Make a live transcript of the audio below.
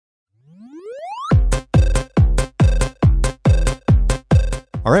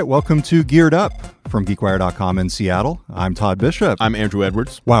All right, welcome to Geared Up from GeekWire.com in Seattle. I'm Todd Bishop. I'm Andrew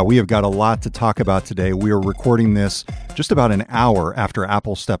Edwards. Wow, we have got a lot to talk about today. We are recording this just about an hour after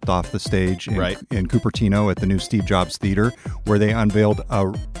Apple stepped off the stage in Cupertino at the new Steve Jobs Theater, where they unveiled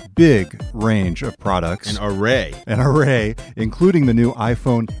a big range of products. An array, including the new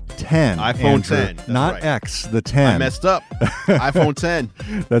iPhone 10. iPhone 10. Not right. X, the 10. I messed up. iPhone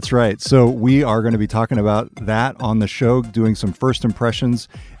 10. That's right. So we are going to be talking about that on the show, doing some first impressions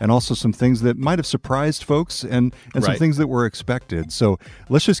and also some things that might have surprised folks and some things that were expected. So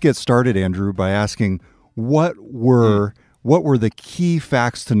let's just get started, Andrew, by asking what were the key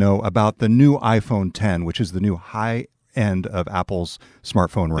facts to know about the new iPhone 10, which is the new high end of Apple's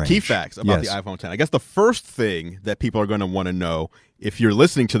smartphone range. The key facts about the iPhone 10. I guess the first thing that people are going to want to know if you're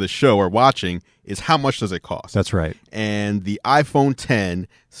listening to the show or watching is how much does it cost? That's right. And the iPhone 10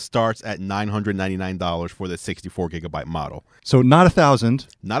 starts at $999 for the 64 gigabyte model. So not $1,000.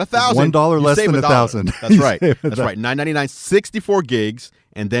 Not $1,000. $1 less than $1,000. That's right. That's right. $999, 64 gigs.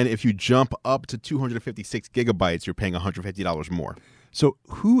 And then if you jump up to 256 gigabytes, you're paying $150 more. So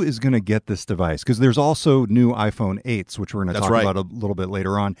who is going to get this device? Because there's also new iPhone 8s, which we're going to talk about a little bit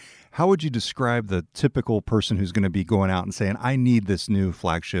later on. How would you describe the typical person who's going to be going out and saying, I need this new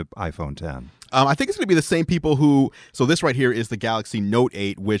flagship iPhone 10? I think it's going to be the same people who, so this right here is the Galaxy Note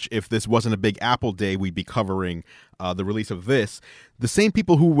 8, which if this wasn't a big Apple day, we'd be covering the release of this. The same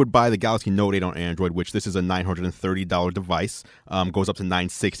people who would buy the Galaxy Note 8 on Android, which this is a $930 device, goes up to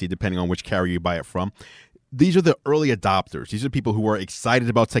 $960 depending on which carrier you buy it from. These are the early adopters. These are people who are excited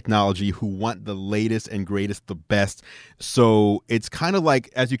about technology, who want the latest and greatest, the best. So it's kind of like,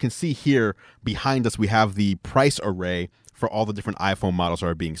 as you can see here behind us, we have the price array for all the different iPhone models that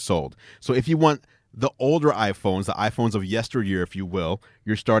are being sold. So if you want the older iPhones, the iPhones of yesteryear, if you will,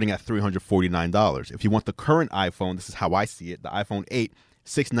 you're starting at $349. If you want the current iPhone, this is how I see it, the iPhone 8,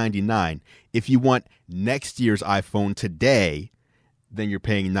 $699. If you want next year's iPhone today, then you're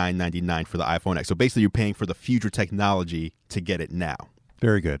paying $999 for the iPhone X. So basically, you're paying for the future technology to get it now.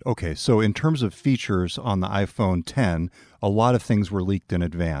 Very good. Okay, so in terms of features on the iPhone 10, a lot of things were leaked in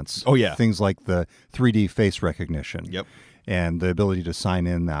advance. Oh, yeah. Things like the 3D face recognition. Yep. And the ability to sign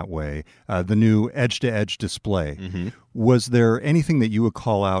in that way. The new edge-to-edge display. Mm-hmm. Was there anything that you would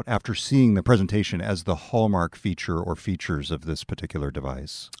call out after seeing the presentation as the hallmark feature or features of this particular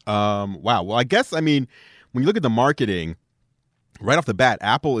device? Wow. Well, I guess, when you look at the marketing, right off the bat,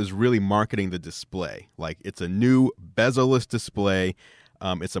 Apple is really marketing the display. Like, it's a new bezel-less display.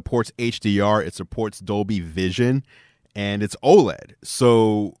 It supports HDR. It supports Dolby Vision. And it's OLED.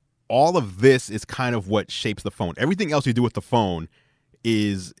 So all of this is kind of what shapes the phone. Everything else you do with the phone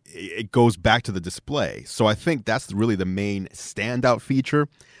it goes back to the display. So I think that's really the main standout feature.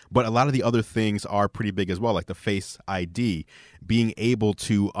 But a lot of the other things are pretty big as well, like the Face ID, being able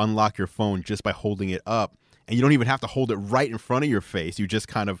to unlock your phone just by holding it up. And you don't even have to hold it right in front of your face. You just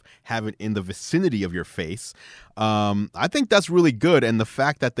kind of have it in the vicinity of your face. I think that's really good. And the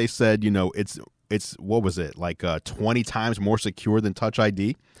fact that they said, it's what was it, like 20 times more secure than Touch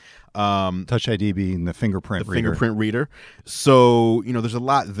ID. Touch ID being the fingerprint reader. So, there's a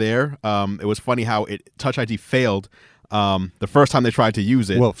lot there. It was funny how Touch ID failed the first time they tried to use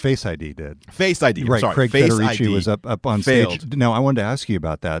it. Well, Face ID did. Face ID, right. Sorry. Craig Face Federici ID was up on failed. stage. Now, I wanted to ask you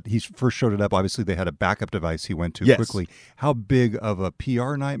about that. He first showed it up. Obviously, they had a backup device he went to quickly. How big of a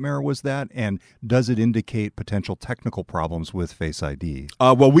PR nightmare was that? And does it indicate potential technical problems with Face ID?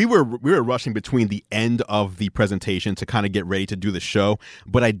 Well, we were rushing between the end of the presentation to kind of get ready to do the show.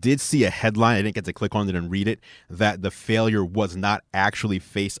 But I did see a headline. I didn't get to click on it and read it, that the failure was not actually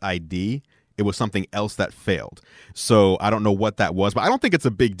Face ID. It was something else that failed. So I don't know what that was, but I don't think it's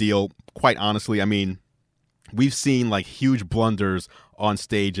a big deal, quite honestly. We've seen like huge blunders on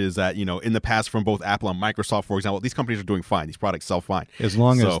stages that, in the past from both Apple and Microsoft, for example. These companies are doing fine. These products sell fine. As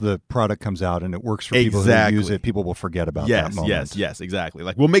long as the product comes out and it works for people who use it, people will forget about that moment. Yes, exactly.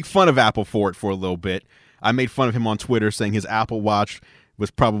 Like, we'll make fun of Apple for it for a little bit. I made fun of him on Twitter saying his Apple Watch was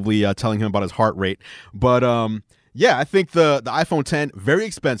probably telling him about his heart rate. But I think the iPhone 10, very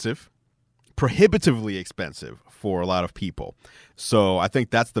expensive. Prohibitively expensive for a lot of people. So I think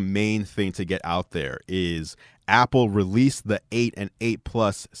that's the main thing to get out there is Apple released the 8 and 8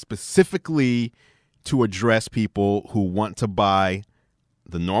 Plus specifically to address people who want to buy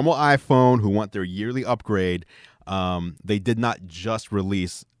the normal iPhone, who want their yearly upgrade. They did not just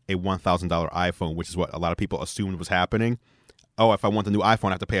release a $1,000 iPhone, which is what a lot of people assumed was happening. Oh, if I want the new iPhone,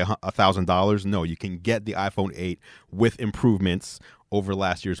 I have to pay $1,000. No, you can get the iPhone 8 with improvements over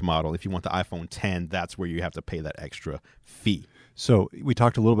last year's model. If you want the iPhone 10, that's where you have to pay that extra fee. So we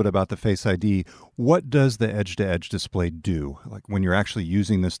talked a little bit about the Face ID. What does the edge-to-edge display do? Like when you're actually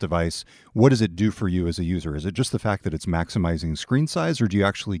using this device, what does it do for you as a user? Is it just the fact that it's maximizing screen size, or do you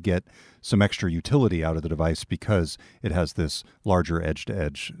actually get some extra utility out of the device because it has this larger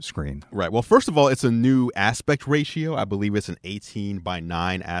edge-to-edge screen? Right. Well, first of all, it's a new aspect ratio. I believe it's an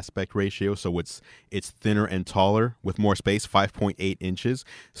 18:9 aspect ratio, so it's thinner and taller with more space, 5.8 inches.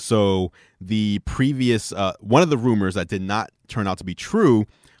 So the previous one of the rumors that did not turn out to be true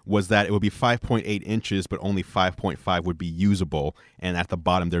was that it would be 5.8 inches, but only 5.5 would be usable, and at the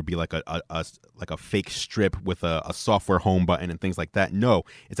bottom there'd be like a fake strip with a software home button and things like that. No,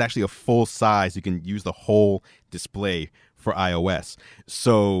 it's actually a full size. You can use the whole display for iOS.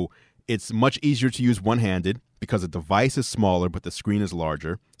 So it's much easier to use one-handed because the device is smaller, but the screen is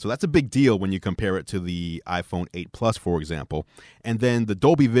larger. So that's a big deal when you compare it to the iPhone 8 Plus, for example. And then the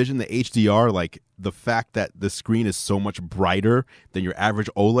Dolby Vision, the HDR, like the fact that the screen is so much brighter than your average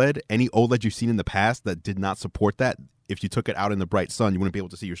OLED. Any OLED you've seen in the past that did not support that, if you took it out in the bright sun, you wouldn't be able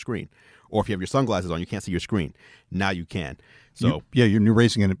to see your screen. Or if you have your sunglasses on, you can't see your screen. Now you can. So you're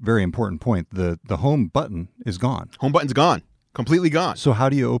raising a very important point. The home button is gone. Home button's gone. Completely gone. So how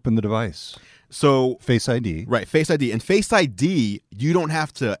do you open the device? So Face ID. Right, Face ID. And Face ID, you don't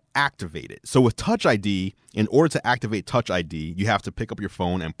have to activate it. So with Touch ID, in order to activate Touch ID, you have to pick up your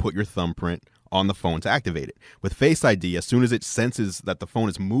phone and put your thumbprint on the phone to activate it. With Face ID, as soon as it senses that the phone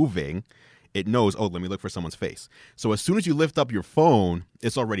is moving, it knows, oh, let me look for someone's face. So as soon as you lift up your phone,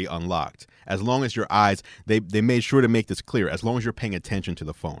 it's already unlocked. As long as your eyes, they made sure to make this clear, as long as you're paying attention to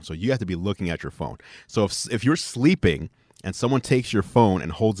the phone. So you have to be looking at your phone. So if you're sleeping and someone takes your phone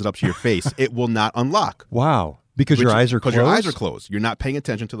and holds it up to your face, it will not unlock. Wow. Because your eyes are closed? Because your eyes are closed. You're not paying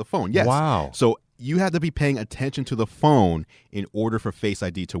attention to the phone. Yes. Wow. So you have to be paying attention to the phone in order for Face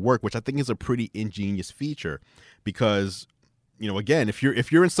ID to work, which I think is a pretty ingenious feature because, you know, again, if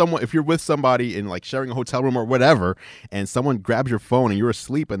you're with somebody in like sharing a hotel room or whatever, and someone grabs your phone and you're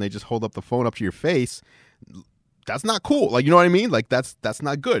asleep and they just hold up the phone up to your face, that's not cool. Like, you know what I mean? Like that's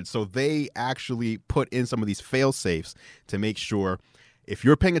not good. So they actually put in some of these fail safes to make sure if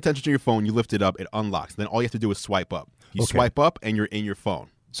you're paying attention to your phone, you lift it up, it unlocks. Then all you have to do is swipe up. You swipe up and you're in your phone.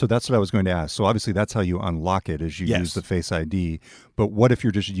 So that's what I was going to ask. So obviously that's how you unlock it, is you use the Face ID. But what if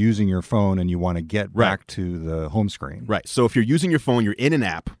you're just using your phone and you want to get back to the home screen? Right. So if you're using your phone, you're in an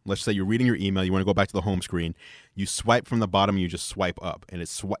app. Let's say you're reading your email. You want to go back to the home screen. You swipe from the bottom and you just swipe up. And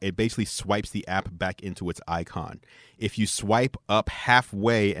it basically swipes the app back into its icon. If you swipe up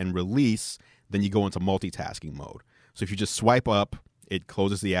halfway and release, then you go into multitasking mode. So if you just swipe up, it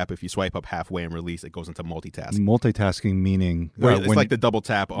closes the app. If you swipe up halfway and release, it goes into multitasking. Multitasking meaning it's like the double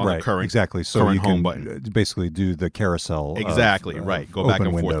tap on the current So you home can button. Basically do the carousel. Exactly, right. Go back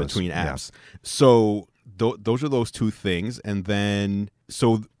and forth between apps. Yeah. So those are those two things. And then,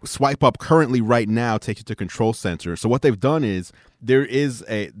 so swipe up currently right now takes you to Control Center. So what they've done is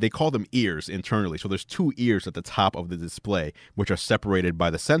they call them ears internally. So there's two ears at the top of the display, which are separated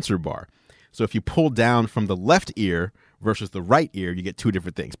by the sensor bar. So if you pull down from the left ear versus the right ear, you get two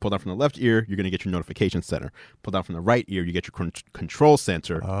different things. Pull down from the left ear, you're going to get your notification center. Pull down from the right ear, you get your control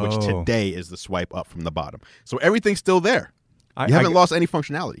center, which today is the swipe up from the bottom. So everything's still there. You haven't lost any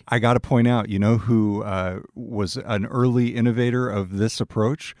functionality. I got to point out, you know who was an early innovator of this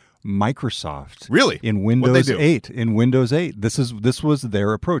approach? Microsoft. Really? In Windows 8. In Windows 8. This was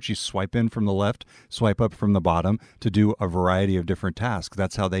their approach. You swipe in from the left, swipe up from the bottom to do a variety of different tasks.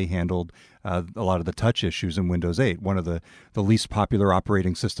 That's how they handled a lot of the touch issues in Windows 8, one of the least popular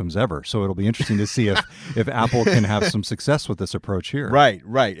operating systems ever. So it'll be interesting to see if Apple can have some success with this approach here. Right.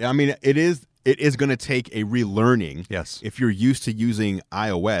 I mean, it is going to take a relearning. Yes. If you're used to using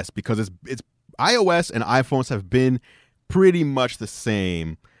iOS, because it's iOS and iPhones have been pretty much the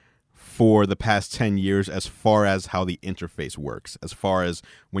same for the past 10 years as far as how the interface works, as far as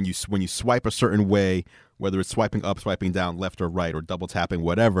when you swipe a certain way, whether it's swiping up, swiping down, left or right, or double tapping,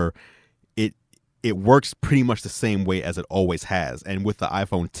 whatever, it works pretty much the same way as it always has. And with the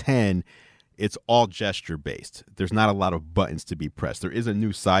iPhone 10, it's all gesture based. There's not a lot of buttons to be pressed. There is a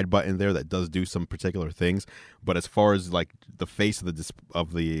new side button there that does do some particular things, but as far as like the face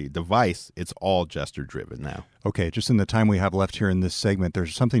of the device, it's all gesture driven now. Okay, just in the time we have left here in this segment,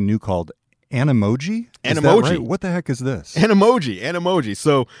 there's something new called Animoji. Animoji. Right? What the heck is this? Animoji.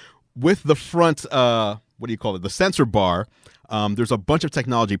 So with the front, what do you call it? The sensor bar. There's a bunch of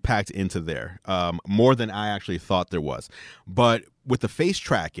technology packed into there, more than I actually thought there was. But with the face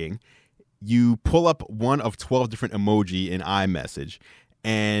tracking, you pull up one of 12 different emoji in iMessage,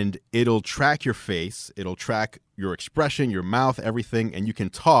 and it'll track your face, it'll track your expression, your mouth, everything, and you can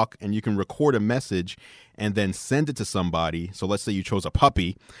talk and you can record a message and then send it to somebody. So let's say you chose a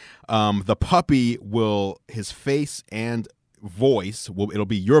puppy. The puppy will, his face and voice, it'll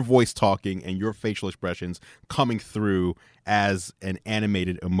be your voice talking and your facial expressions coming through as an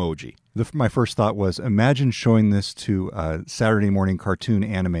animated emoji. My first thought was, imagine showing this to a Saturday morning cartoon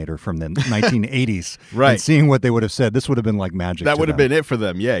animator from the 1980s right. and seeing what they would have said. This would have been like magic. That would have been it for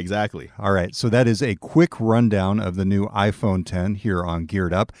them. Yeah, exactly. All right. So that is a quick rundown of the new iPhone 10 here on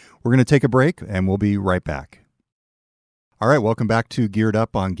Geared Up. We're going to take a break and we'll be right back. All right, welcome back to Geared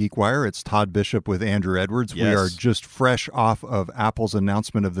Up on GeekWire. It's Todd Bishop with Andrew Edwards. Yes. We are just fresh off of Apple's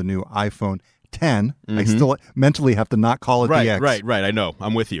announcement of the new iPhone 10. I still mentally have to not call it the X. Right. I know.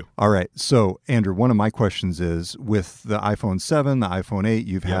 I'm with you. All right. So, Andrew, one of my questions is, with the iPhone 7, the iPhone 8,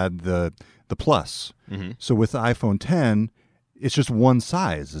 you've had the Plus. So with the iPhone 10, it's just one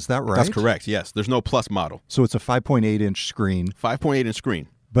size. Is that right? That's correct, yes. There's no Plus model. So it's a 5.8-inch screen. 5.8-inch screen.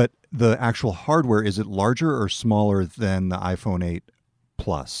 But the actual hardware, is it larger or smaller than the iPhone 8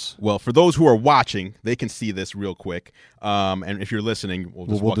 Plus? Well, for those who are watching, they can see this real quick. And if you're listening, we'll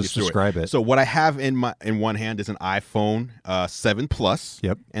just walk you through describe it. So what I have in one hand is an iPhone 7 Plus.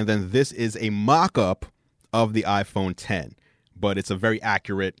 Yep. And then this is a mock-up of the iPhone 10. But it's a very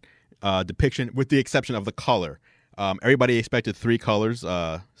accurate depiction, with the exception of the color. Everybody expected 3 colors,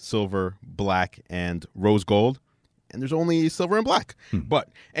 silver, black, and rose gold. And there's only silver and black. But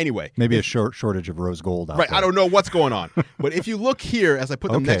anyway. Maybe a shortage of rose gold out right, there. I don't know what's going on. But if you look here, as I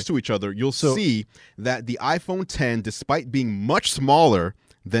put them next to each other, you'll see that the iPhone 10, despite being much smaller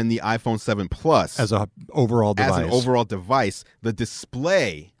than the iPhone 7 Plus. As an overall device, the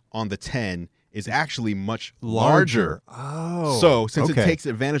display on the 10 is actually much larger. Oh. So since it takes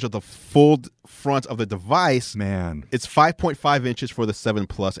advantage of the full front of the device, it's 5.5 inches for the 7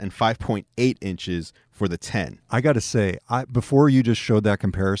 Plus and 5.8 inches for the 10. I got to say, before you just showed that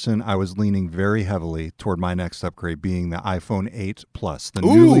comparison, I was leaning very heavily toward my next upgrade being the iPhone 8 Plus, the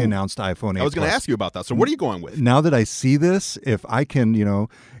newly announced iPhone 8 I was going to ask you about that. So what are you going with? Now that I see this, if I can,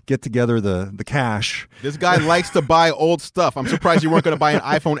 get together the cash. This guy likes to buy old stuff. I'm surprised you weren't going to buy an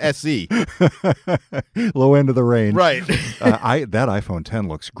iPhone SE. Low end of the range. Right. That iPhone 10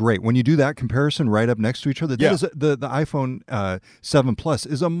 looks great. When you do that comparison right up next to each other, that is the iPhone 7 Plus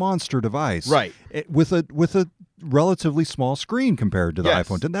is a monster device. Right. With a relatively small screen compared to the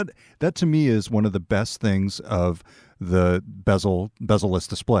iPhone 10. That to me is one of the best things of the bezel-less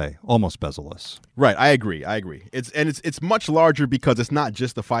display, almost bezel-less. Right, I agree. It's much larger because it's not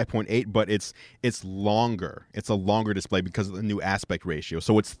just the 5.8, but it's longer. It's a longer display because of the new aspect ratio.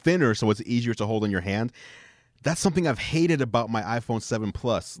 So it's thinner, so it's easier to hold in your hand. That's something I've hated about my iPhone 7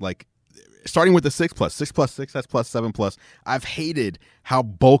 Plus. Like, starting with the 6 Plus, 6 Plus, 6S Plus, 7 Plus, I've hated how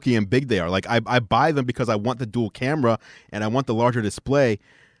bulky and big they are. Like, I buy them because I want the dual camera and I want the larger display,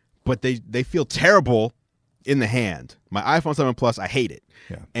 but they feel terrible in the hand. My iPhone 7 Plus, I hate it.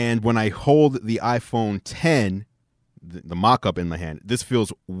 Yeah. And when I hold the iPhone 10, the mock-up in the hand, this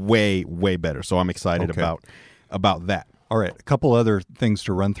feels way, way better. So I'm excited about that. All right, a couple other things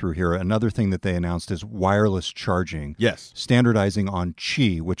to run through here. Another thing that they announced is wireless charging. Yes. Standardizing on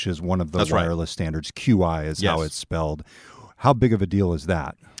Qi, which is one of the wireless standards. QI is how it's spelled. How big of a deal is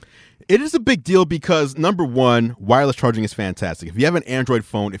that? It is a big deal because, number one, wireless charging is fantastic. If you have an Android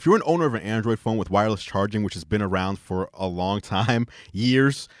phone, if you're an owner of an Android phone with wireless charging, which has been around for a long time,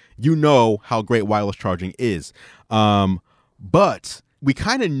 years, you know how great wireless charging is. But we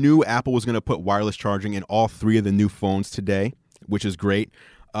kind of knew Apple was going to put wireless charging in all 3 of the new phones today, which is great.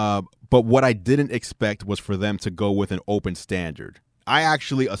 But what I didn't expect was for them to go with an open standard. I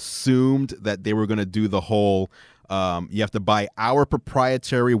actually assumed that they were going to do the whole you have to buy our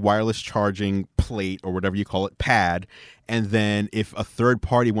proprietary wireless charging plate or whatever you call it, pad. And then if a third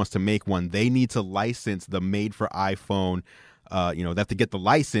party wants to make one, they need to license the made for iPhone. They have to get the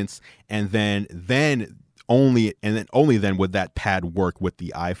license, and then only then would that pad work with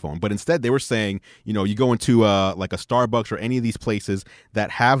the iPhone. But instead, they were saying, you go into like a Starbucks or any of these places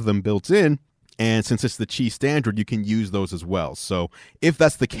that have them built in, and since it's the Qi standard, you can use those as well. So if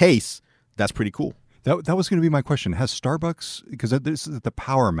that's the case, that's pretty cool. That was going to be my question. Has Starbucks, because the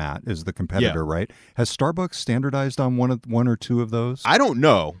Power Mat is the competitor, right? Has Starbucks standardized on one or 2 of those? I don't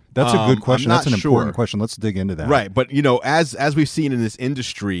know. That's a good question. That's an important question. Let's dig into that. Right, but as we've seen in this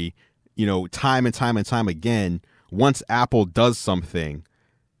industry, time and time again, once Apple does something,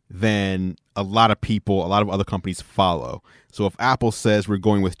 then a lot of other companies follow. So if Apple says we're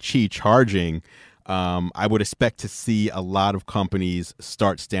going with Qi charging, I would expect to see a lot of companies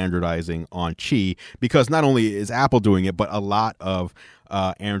start standardizing on Qi, because not only is Apple doing it, but a lot of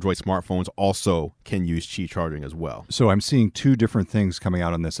Android smartphones also can use Qi charging as well. So I'm seeing two different things coming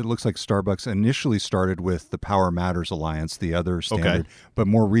out on this. It looks like Starbucks initially started with the Power Matters Alliance, the other standard, but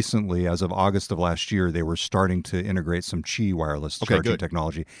more recently, as of August of last year, they were starting to integrate some Qi wireless charging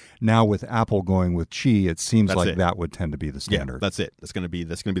technology. Now with Apple going with Qi, it seems that would tend to be the standard. Yeah, that's it. That's going to be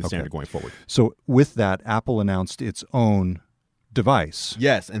the standard going forward. So with that, Apple announced its own device.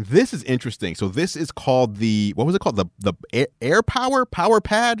 Yes, and this is interesting. So this is called what was it called? The AirPower Power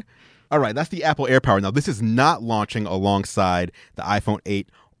Pad? All right, that's the Apple AirPower. Now, this is not launching alongside the iPhone 8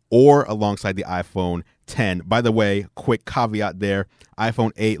 or alongside the iPhone 10. By the way, quick caveat there.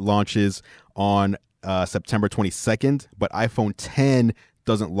 iPhone 8 launches on September 22nd, but iPhone 10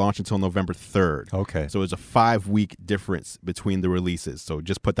 doesn't launch until November 3rd. Okay. So there's a 5-week difference between the releases. So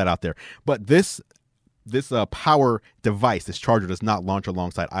just put that out there. But this power device, this charger, does not launch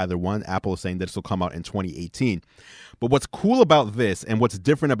alongside either one. Apple is saying that this will come out in 2018. But what's cool about this and what's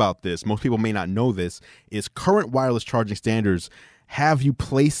different about this, most people may not know this, is current wireless charging standards have you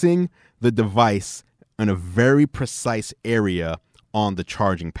placing the device in a very precise area on the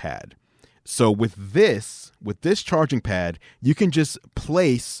charging pad. So with this charging pad, you can just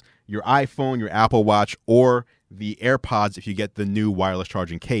place your iPhone, your Apple Watch, or the AirPods, if you get the new wireless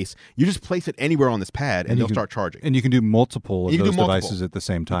charging case. You just place it anywhere on this pad and they'll start charging. And you can do multiple of those devices at the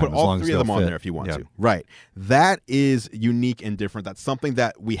same time. Put all three of them on there if you want to. Right. That is unique and different. That's something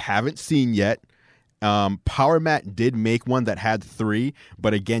that we haven't seen yet. PowerMat did make one that had 3,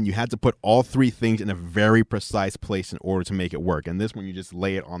 but again, you had to put all 3 things in a very precise place in order to make it work. And this one, you just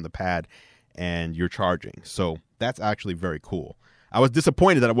lay it on the pad and you're charging. So that's actually very cool. I was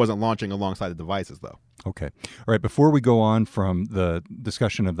disappointed that it wasn't launching alongside the devices, though. Okay. All right. Before we go on from the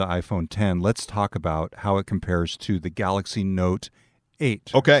discussion of the iPhone 10, let's talk about how it compares to the Galaxy Note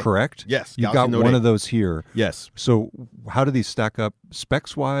 8. Okay. Correct? Yes. You've got one of those here. Yes. So how do these stack up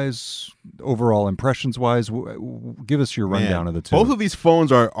specs-wise, overall impressions-wise? Give us your rundown of the two. Both of these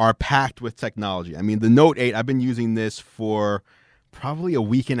phones are packed with technology. I mean, the Note 8, I've been using this for probably a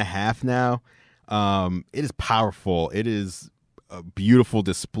week and a half now. It is powerful. It is a beautiful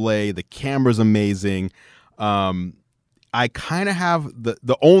display. The camera's amazing. I kind of have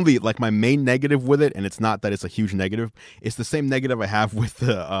the only, like, my main negative with it, and it's not that it's a huge negative. It's the same negative I have with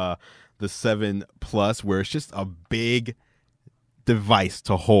the 7 Plus, where it's just a big device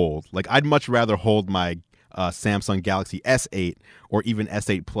to hold. Like, I'd much rather hold my Samsung Galaxy S8 or even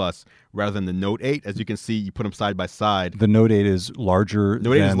S8 Plus rather than the Note 8. As you can see, you put them side by side. The Note 8 is larger.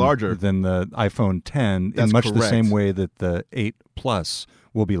 Than the iPhone 10. That's in much correct. The same way that the 8 Plus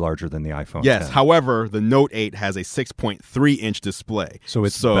will be larger than the iPhone 10. Yes, however, the Note 8 has a 6.3-inch display. So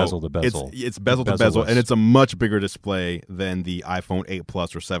it's bezel to bezel. It's bezel to bezel, and it's a much bigger display than the iPhone 8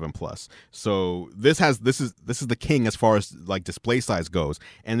 Plus or 7 Plus. So this is the king as far as, like, display size goes.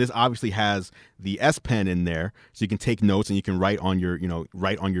 And this obviously has the S Pen in there, so you can take notes and you can write on your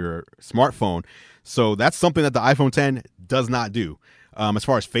smartphone. So that's something that the iPhone 10 does not do. As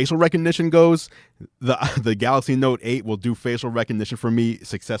far as facial recognition goes, the Galaxy Note 8 will do facial recognition for me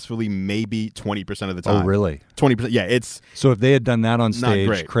successfully maybe 20% of the time. Oh, really? 20%. Yeah, it's... So if they had done that on stage,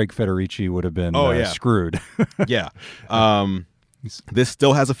 great. Craig Federici would have been screwed. Yeah. This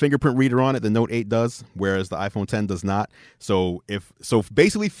still has a fingerprint reader on it. The Note 8 does, whereas the iPhone 10 does not. So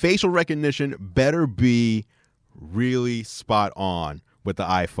basically, facial recognition better be really spot on with the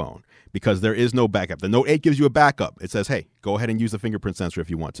iPhone, because there is no backup. The Note 8 gives you a backup. It says, hey, go ahead and use the fingerprint sensor if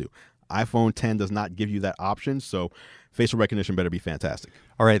you want to. iPhone 10 does not give you that option, so facial recognition better be fantastic.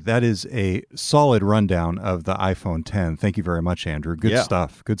 All right, that is a solid rundown of the iPhone 10. Thank you very much, Andrew. Good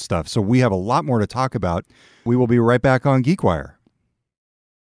stuff. Good stuff. So we have a lot more to talk about. We will be right back on GeekWire.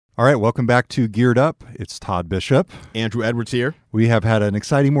 All right, welcome back to Geared Up. It's Todd Bishop. Andrew Edwards here. We have had an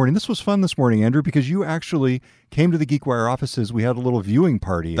exciting morning. This was fun this morning, Andrew, because you actually came to the GeekWire offices. We had a little viewing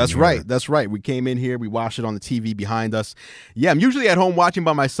party. That's right. That's right. We came in here. We watched it on the TV behind us. Yeah, I'm usually at home watching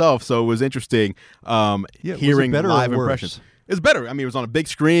by myself, so it was interesting hearing live impressions. It's better. I mean, it was on a big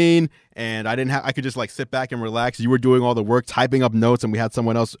screen, and I could just, like, sit back and relax. You were doing all the work, typing up notes, and we had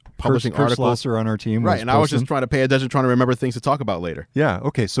someone else publishing articles. Schlosser on our team. Right, and I was just trying to pay attention, trying to remember things to talk about later. Yeah,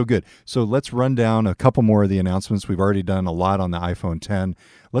 okay, so good. So let's run down a couple more of the announcements. We've already done a lot on the iPhone 10.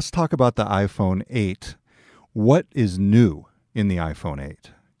 Let's talk about the iPhone 8. What is new in the iPhone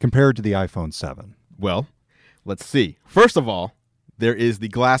 8 compared to the iPhone 7? Well, let's see. First of all, there is the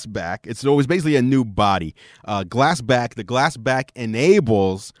glass back. It's always basically a new body. Glass back. The glass back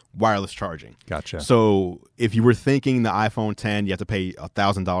enables wireless charging. Gotcha. So if you were thinking the iPhone 10, you have to pay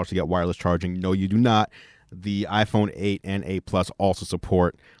 $1,000 to get wireless charging. No, you do not. The iPhone 8 and 8 Plus also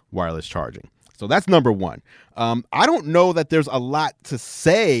support wireless charging. So that's number one. I don't know that there's a lot to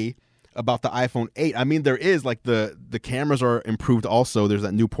say about the iPhone 8. I mean, there is, like, the cameras are improved also. There's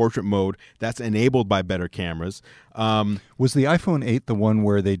that new portrait mode that's enabled by better cameras. Was the iPhone 8 the one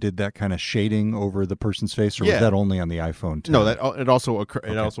where they did that kind of shading over the person's face, or was that only on the iPhone 10? No, it also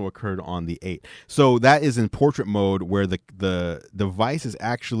occurred on the 8. So that is in portrait mode, where the device is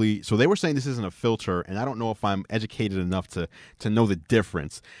actually, so they were saying this isn't a filter, and I don't know if I'm educated enough to know the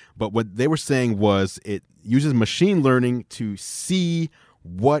difference. But what they were saying was it uses machine learning to see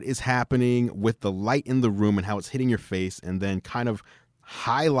what is happening with the light in the room and how it's hitting your face, and then kind of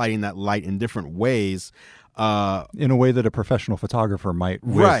highlighting that light in different ways. In a way that a professional photographer might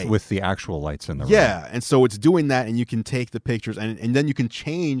with the actual lights in the room. Yeah, and so it's doing that, and you can take the pictures, and then you can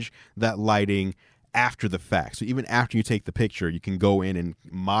change that lighting after the fact. So even after you take the picture, you can go in and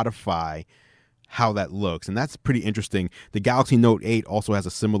modify how that looks, and that's pretty interesting. The Galaxy Note 8 also has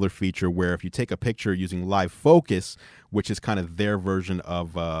a similar feature where if you take a picture using live focus, which is kind of their version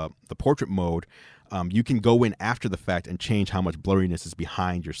of the portrait mode, you can go in after the fact and change how much blurriness is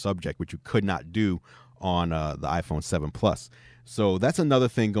behind your subject, which you could not do on the iPhone 7 Plus. So that's another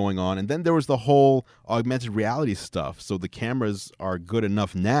thing going on. And then there was the whole augmented reality stuff. So the cameras are good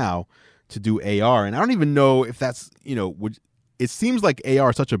enough now to do AR, and I don't even know if that's, it seems like AR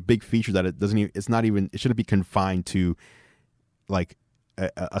is such a big feature that it shouldn't be confined to like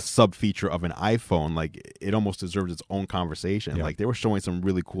a sub feature of an iPhone. Like, it almost deserves its own conversation. Yeah. Like, they were showing some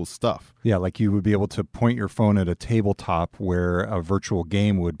really cool stuff. Yeah, like you would be able to point your phone at a tabletop where a virtual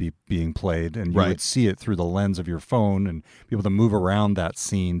game would be being played, and you would see it through the lens of your phone and be able to move around that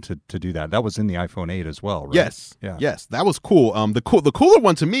scene to do that. That was in the iPhone 8 as well, right? Yes. Yeah. Yes, that was cool. The cooler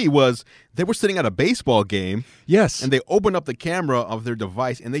one to me was they were sitting at a baseball game. Yes. And they opened up the camera of their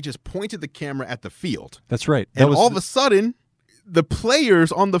device, and they just pointed the camera at the field. That's right. And all of a sudden, the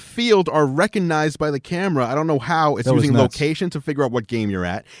players on the field are recognized by the camera. I don't know how. It's using location to figure out what game you're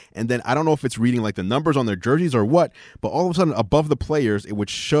at. And then I don't know if it's reading like the numbers on their jerseys or what, but all of a sudden above the players, it would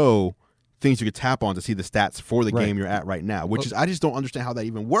show things you could tap on to see the stats for the game you're at right now, which is, I just don't understand how that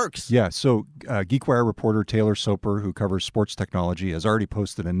even works. Yeah, so GeekWire reporter Taylor Soper, who covers sports technology, has already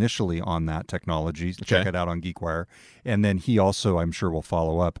posted initially on that technology. Check it out on GeekWire. And then he also, I'm sure, will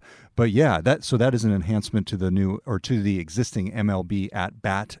follow up. But yeah, that is an enhancement to the existing MLB at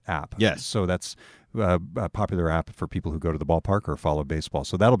Bat app. Yes. So that's a popular app for people who go to the ballpark or follow baseball.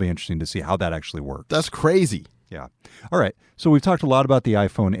 So that'll be interesting to see how that actually works. That's crazy. Yeah. All right. So we've talked a lot about the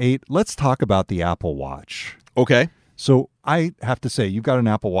iPhone 8. Let's talk about the Apple Watch. Okay. So I have to say, you've got an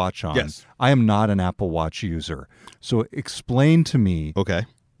Apple Watch on. Yes. I am not an Apple Watch user. So explain to me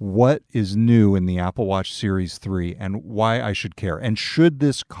what is new in the Apple Watch Series 3 and why I should care. And should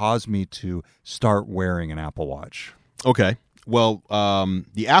this cause me to start wearing an Apple Watch? Okay. Well,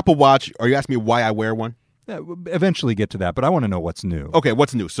 the Apple Watch, are you asking me why I wear one? We'll eventually get to that, but I want to know what's new. Okay,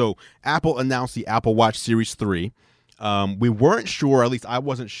 what's new? So Apple announced the Apple Watch Series 3. We weren't sure, at least I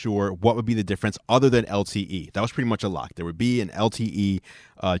wasn't sure, what would be the difference other than LTE. That was pretty much a lock. There would be an LTE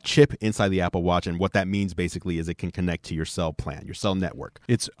chip inside the Apple Watch, and what that means basically is it can connect to your cell plan, your cell network.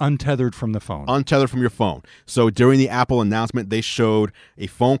 It's untethered from the phone. Untethered from your phone. So during the Apple announcement, they showed a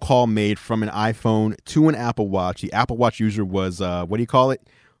phone call made from an iPhone to an Apple Watch. The Apple Watch user was, what do you call it?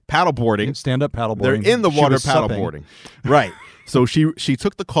 Paddleboarding. Stand-up paddleboarding. They're in the water paddleboarding. Right. So she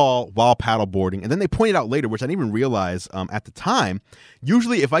took the call while paddleboarding, and then they pointed out later, which I didn't even realize at the time,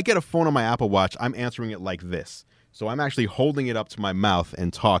 usually if I get a phone on my Apple Watch, I'm answering it like this. So I'm actually holding it up to my mouth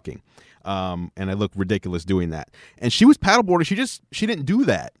and talking. And I look ridiculous doing that. And she was paddleboarding. She didn't do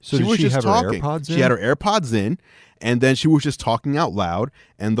that. So she was just have talking. Her AirPods in? She had her AirPods in, and then she was just talking out loud,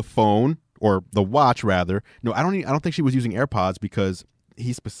 and the phone, or the watch rather, no, I don't think she was using AirPods because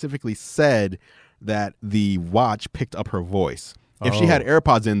he specifically said that the watch picked up her voice. If she had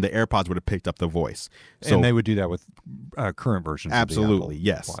AirPods in, the AirPods would have picked up the voice. So, and they would do that with current versions absolutely, of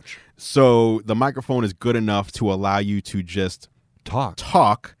the Apple yes. Watch. So the microphone is good enough to allow you to just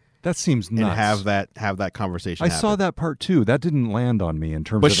talk. That seems nuts. And have that conversation. I saw that part too. That didn't land on me in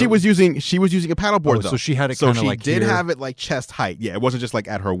terms. But she was using a paddleboard though. So she had it kind of like she did have it like chest height. Yeah, it wasn't just like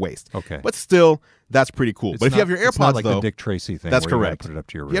at her waist. Okay. But still, that's pretty cool. But if you have your AirPods, it's not like though, the Dick Tracy thing. That's where correct. You put it up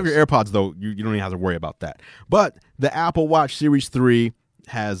to your wrist. If you have your AirPods though, you don't even have to worry about that. But the Apple Watch Series 3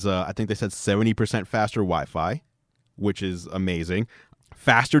 has, I think they said 70% faster Wi-Fi, which is amazing.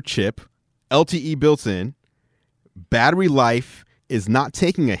 Faster chip, LTE built in, battery life is not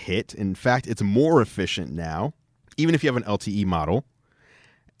taking a hit. In fact, it's more efficient now, even if you have an LTE model.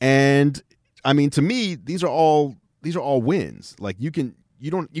 And I mean, to me, these are all wins. Like you can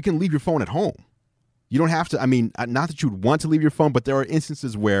leave your phone at home. You don't have to, I mean, not that you'd want to leave your phone, but there are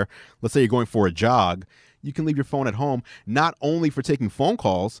instances where, let's say you're going for a jog, you can leave your phone at home, not only for taking phone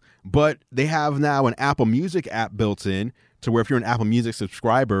calls, but they have now an Apple Music app built in to where if you're an Apple Music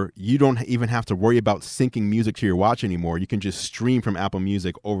subscriber, you don't even have to worry about syncing music to your watch anymore. You can just stream from Apple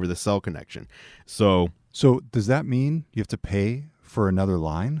Music over the cell connection. So does that mean you have to pay for another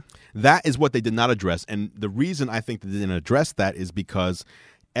line? That is what they did not address. And the reason I think they didn't address that is because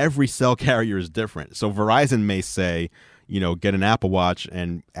every cell carrier is different. So Verizon may say, get an Apple Watch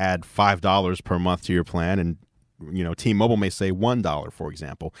and add $5 per month to your plan. And, T-Mobile may say $1, for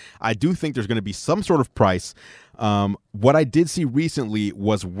example. I do think there's going to be some sort of price. What I did see recently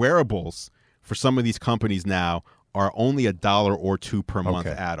was wearables for some of these companies now are only $1 or $2 per month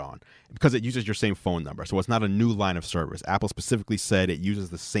add-on because it uses your same phone number. So it's not a new line of service. Apple specifically said it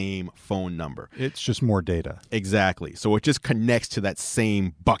uses the same phone number. It's just more data. Exactly. So it just connects to that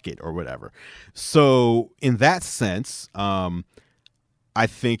same bucket or whatever. So in that sense, I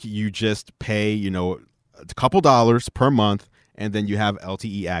think you just pay, a couple dollars per month, and then you have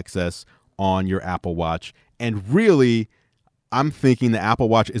LTE access on your Apple Watch. And really, I'm thinking the Apple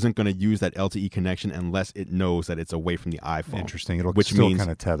Watch isn't going to use that LTE connection unless it knows that it's away from the iPhone. Interesting. It'll still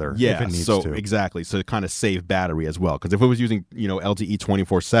kind of tether if it needs to. Exactly. So it kind of save battery as well. Because if it was using, LTE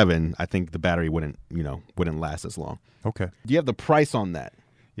 24/7, I think the battery wouldn't last as long. Okay. Do you have the price on that?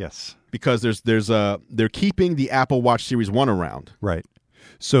 Yes. Because they're keeping the Apple Watch Series 1 around. Right.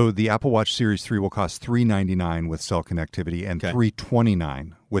 So the Apple Watch Series 3 will cost $399 with cell connectivity and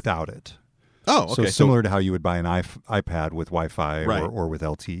 $329 without it. Oh, okay. So similar to how you would buy an iPad with Wi-Fi or with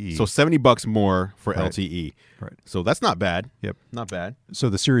LTE. So $70 more for LTE. Right. So that's not bad. Yep. Not bad. So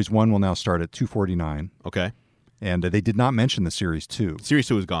the Series 1 will now start at $249. Okay. And they did not mention the Series 2. Series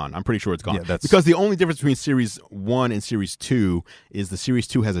 2 is gone. I'm pretty sure it's gone. Yeah, because the only difference between Series 1 and Series 2 is the Series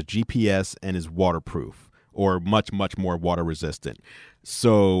 2 has a GPS and is waterproof or much, much more water resistant.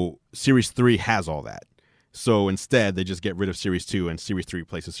 So Series 3 has all that. So instead, they just get rid of Series 2 and Series 3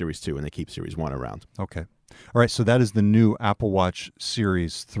 replaces Series 2 and they keep Series 1 around. Okay. All right. So that is the new Apple Watch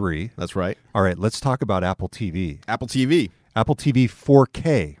Series 3. That's right. All right. Let's talk about Apple TV. Apple TV. Apple TV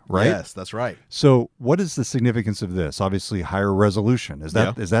 4K, right? Yes, that's right. So what is the significance of this? Obviously, higher resolution. Is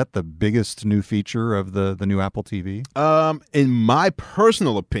that the biggest new feature of the new Apple TV? In my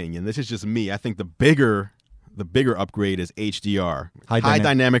personal opinion, this is just me, I think the bigger upgrade is HDR, high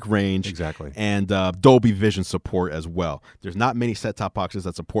dynamic range, exactly, and Dolby Vision support as well. There's not many set-top boxes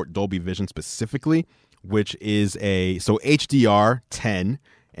that support Dolby Vision specifically, which is so HDR 10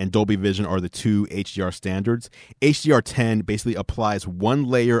 and Dolby Vision are the two HDR standards. HDR 10 basically applies one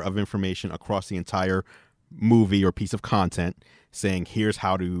layer of information across the entire movie or piece of content, saying here's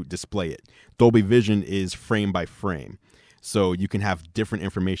how to display it. Dolby Vision is frame by frame. So you can have different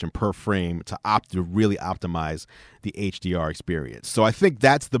information per frame to really optimize the HDR experience. So I think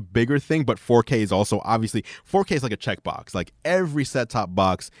that's the bigger thing, but 4K is also, obviously, 4K is like a checkbox. Like every set-top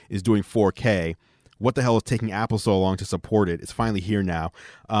box is doing 4K. What the hell is taking Apple so long to support it? It's finally here now.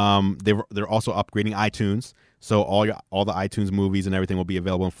 They're also upgrading iTunes. So all the iTunes movies and everything will be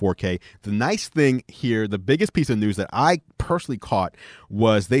available in 4K. The nice thing here, the biggest piece of news that I personally caught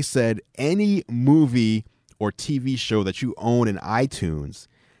was they said any movie or TV show that you own in iTunes,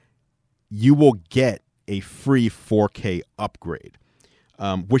 you will get a free 4K upgrade,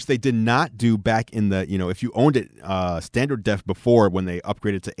 which they did not do back in the, if you owned it standard def before when they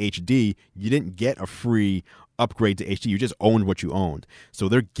upgraded to HD, you didn't get a free upgrade to HD. You just owned what you owned. So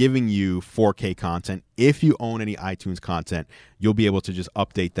they're giving you 4K content. If you own any iTunes content, you'll be able to just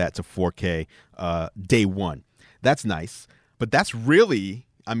update that to 4K day one. That's nice. But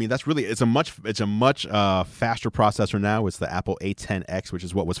it's a much faster processor now. It's the Apple A10X, which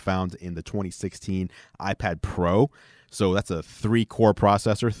is what was found in the 2016 iPad Pro. So that's a 3-core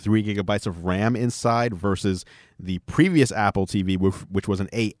processor, 3 gigabytes of RAM inside versus the previous Apple TV, which was an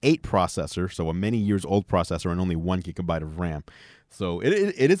A8 processor, so a many years old processor and only 1 gigabyte of RAM. So it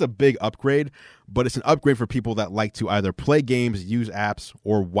is a big upgrade, but it's an upgrade for people that like to either play games, use apps,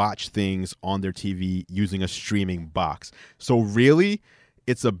 or watch things on their TV using a streaming box. So really,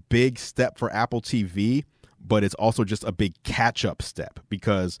 it's a big step for Apple TV, but it's also just a big catch-up step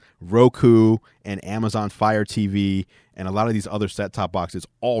because Roku and Amazon Fire TV and a lot of these other set-top boxes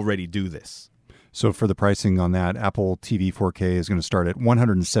already do this. So for the pricing on that, Apple TV 4K is going to start at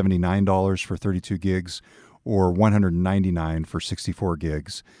 $179 for 32 gigs or $199 for 64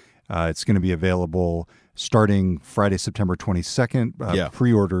 gigs. It's going to be available starting Friday, September 22nd. Yeah.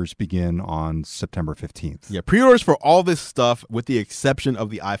 Pre-orders begin on September 15th. Yeah, pre-orders for all this stuff, with the exception of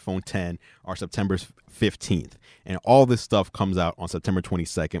the iPhone 10, are September 15th. And all this stuff comes out on September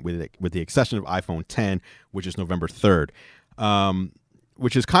 22nd, with the exception of iPhone 10, which is November 3rd,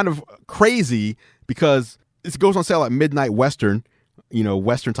 which is kind of crazy because it goes on sale at midnight Western,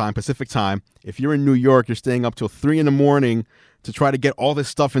 Western time, Pacific time. If you're in New York, you're staying up till 3 in the morning to try to get all this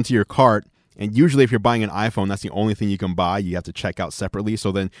stuff into your cart. And usually if you're buying an iPhone, that's the only thing you can buy. You have to check out separately.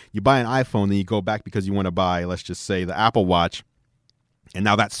 So then you buy an iPhone, then you go back because you want to buy, let's just say, the Apple Watch. And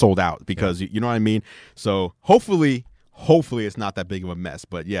now that's sold out because, you know what I mean? So hopefully it's not that big of a mess.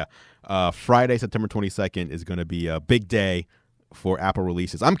 But yeah, Friday, September 22nd is going to be a big day for Apple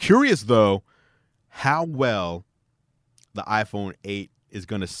releases. I'm curious, though, how well the iPhone 8 is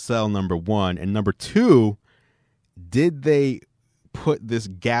going to sell, number one. And number two, did they put this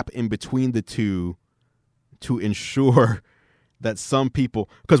gap in between the two to ensure that some people,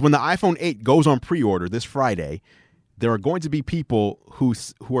 because when the iPhone 8 goes on pre-order this Friday, there are going to be people who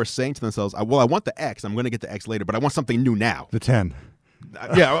are saying to themselves, well, I want the X. I'm going to get the X later, but I want something new now. The 10.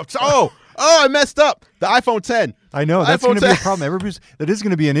 Yeah. I messed up. The iPhone 10. I know that's going to be a problem. That is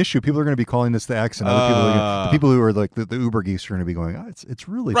going to be an issue. People are going to be calling this the X, and other people, the people who are like the Uber geeks, are going to be going, it's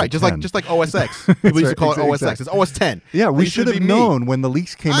really right. The just like OS X. People used to call it OS X. It's OS 10. Yeah, we should have known when the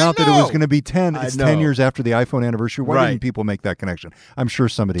leaks came out that it was going to be 10. It's 10 years after the iPhone anniversary. Why didn't people make that connection? I'm sure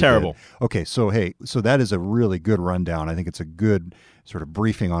somebody Terrible. did. Okay, so that is a really good rundown. I think it's a good sort of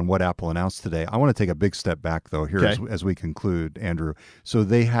briefing on what Apple announced today. I want to take a big step back, though, here as we conclude, Andrew. So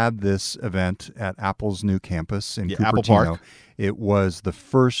they had this event at Apple's new campus in Cupertino. Apple Park. It was the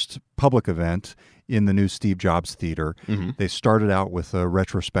first public event in the new Steve Jobs Theater. Mm-hmm. They started out with a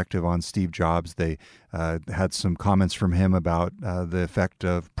retrospective on Steve Jobs. They had some comments from him about the effect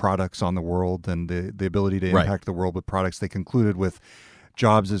of products on the world and the ability to impact the world with products. They concluded with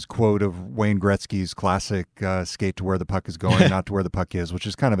Jobs' quote of Wayne Gretzky's classic skate to where the puck is going, not to where the puck is, which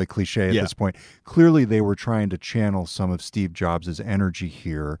is kind of a cliche at this point. Clearly, they were trying to channel some of Steve Jobs' energy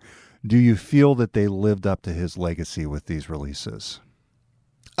here. Do you feel that they lived up to his legacy with these releases?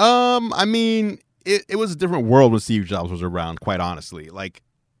 I mean, it was a different world when Steve Jobs was around, quite honestly. Like,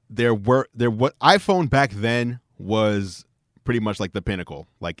 what iPhone back then was pretty much like the pinnacle.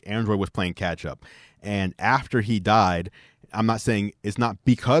 Like, Android was playing catch up. And after he died, I'm not saying it's not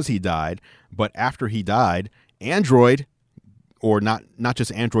because he died, but after he died, Android, or not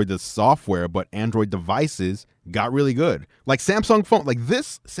just Android the software, but Android devices got really good. Like Samsung phone, like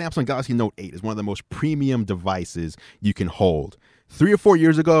this Samsung Galaxy Note 8 is one of the most premium devices you can hold. 3 or 4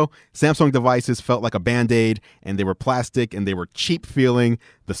 years ago, Samsung devices felt like a Band-Aid, and they were plastic, and they were cheap feeling.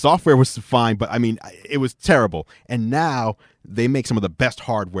 The software was fine, but I mean, it was terrible. And now they make some of the best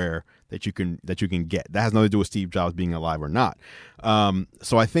hardware that you can get. That has nothing to do with Steve Jobs being alive or not.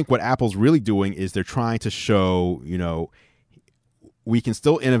 So I think what Apple's really doing is they're trying to show, we can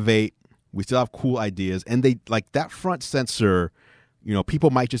still innovate. We still have cool ideas. And they like that front sensor, people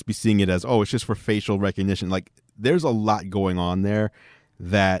might just be seeing it as, it's just for facial recognition. Like, there's a lot going on there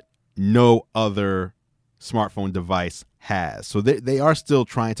that no other smartphone device has. So they are still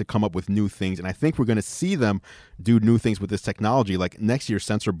trying to come up with new things. And I think we're going to see them do new things with this technology. Like next year's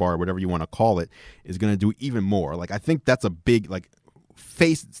sensor bar, whatever you want to call it, is going to do even more. Like, I think that's a big,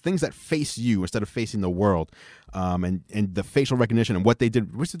 things that face you instead of facing the world. And the facial recognition and what they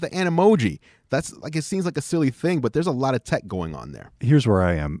did, which is the Animoji. That's it seems like a silly thing, but there's a lot of tech going on there. Here's where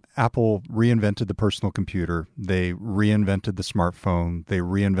I am. Apple reinvented the personal computer. They reinvented the smartphone. They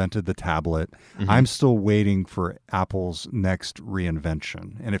reinvented the tablet. Mm-hmm. I'm still waiting for Apple's next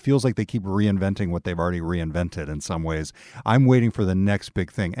reinvention. And it feels like they keep reinventing what they've already reinvented in some ways. I'm waiting for the next big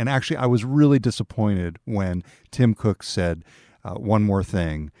thing. And actually, I was really disappointed when Tim Cook said one more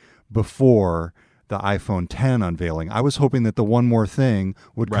thing before the iPhone 10 unveiling. I was hoping that the one more thing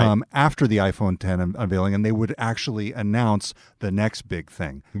would come after the iPhone 10 unveiling, and they would actually announce the next big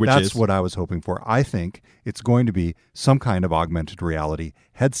thing. That's what I was hoping for. I think it's going to be some kind of augmented reality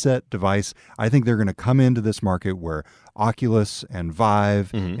headset device. I think they're going to come into this market where Oculus and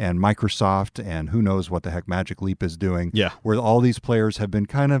Vive and Microsoft and who knows what the heck Magic Leap is doing, where all these players have been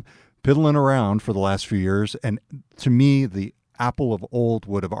kind of piddling around for the last few years. And to me, the Apple of old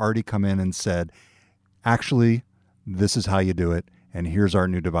would have already come in and said, actually, this is how you do it, and here's our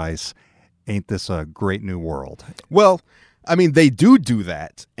new device. Ain't this a great new world? Well, I mean, they do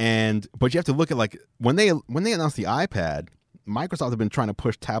that, but you have to look at when they announced the iPad, Microsoft have been trying to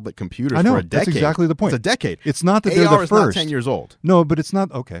push tablet computers for a decade. That's exactly the point. It's a decade. It's not that they're the first. AR is not 10 years old. No, but it's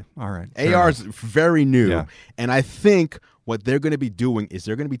not. Okay, all right. AR is very new, and I think what they're going to be doing is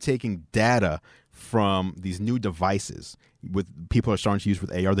they're going to be taking data from these new devices with people are starting to use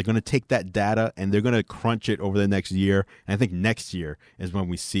with AR, they're going to take that data and they're going to crunch it over the next year. And I think next year is when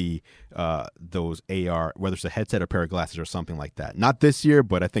we see those AR, whether it's a headset or pair of glasses or something like that. Not this year,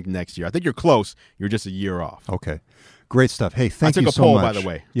 but I think next year. I think you're close. You're just a year off. Okay. Great stuff. Hey, thank you so much. I took a poll, by the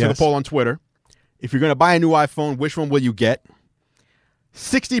way. Yes. Took a poll on Twitter. If you're going to buy a new iPhone, which one will you get?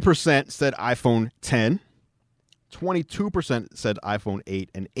 60% said iPhone 10. 22% said iPhone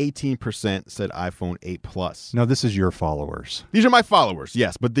 8, and 18% said iPhone 8 Plus. Now, this is your followers. These are my followers,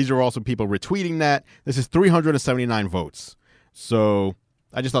 yes, but these are also people retweeting that. This is 379 votes. So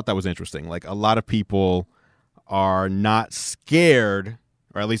I just thought that was interesting. Like, a lot of people are not scared,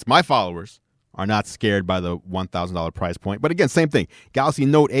 or at least my followers are not scared by the $1,000 price point. But again, same thing. Galaxy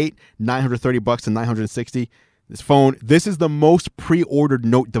Note 8, $930 to $960. This phone, this is the most pre-ordered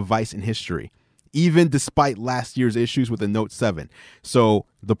Note device in history, even despite last year's issues with the Note 7. So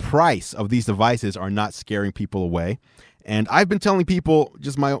the price of these devices are not scaring people away. And I've been telling people,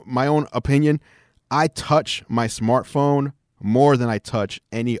 just my own opinion, I touch my smartphone more than I touch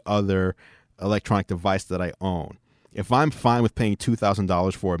any other electronic device that I own. If I'm fine with paying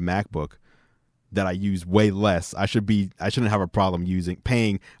 $2,000 for a MacBook that I use way less, I shouldn't have a problem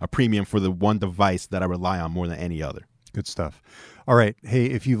paying a premium for the one device that I rely on more than any other. Good stuff. All right. Hey,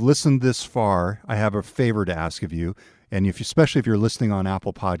 if you've listened this far, I have a favor to ask of you. And especially if you're listening on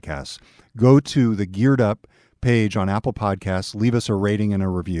Apple Podcasts, go to the Geared Up page on Apple Podcasts, leave us a rating and a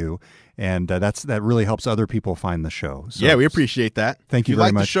review. And that really helps other people find the show. So, yeah, we appreciate that. Thank you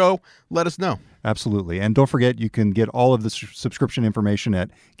very much. If you like much. the show, let us know. Absolutely. And don't forget, you can get all of the subscription information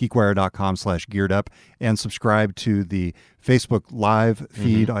at geekwire.com/gearedup and subscribe to the Facebook Live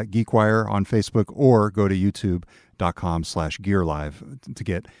feed at GeekWire on Facebook, or go to youtube.com/gearlive to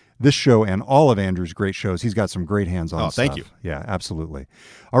get this show and all of Andrew's great shows. He's got some great hands-on stuff. Thank you. Yeah, absolutely.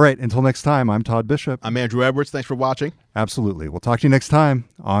 All right. Until next time, I'm Todd Bishop. I'm Andrew Edwards. Thanks for watching. Absolutely. We'll talk to you next time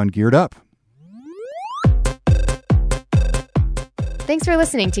on Geared Up. Thanks for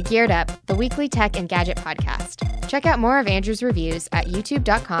listening to Geared Up, the weekly tech and gadget podcast. Check out more of Andrew's reviews at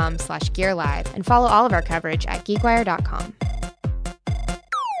youtube.com/gearlive and follow all of our coverage at geekwire.com.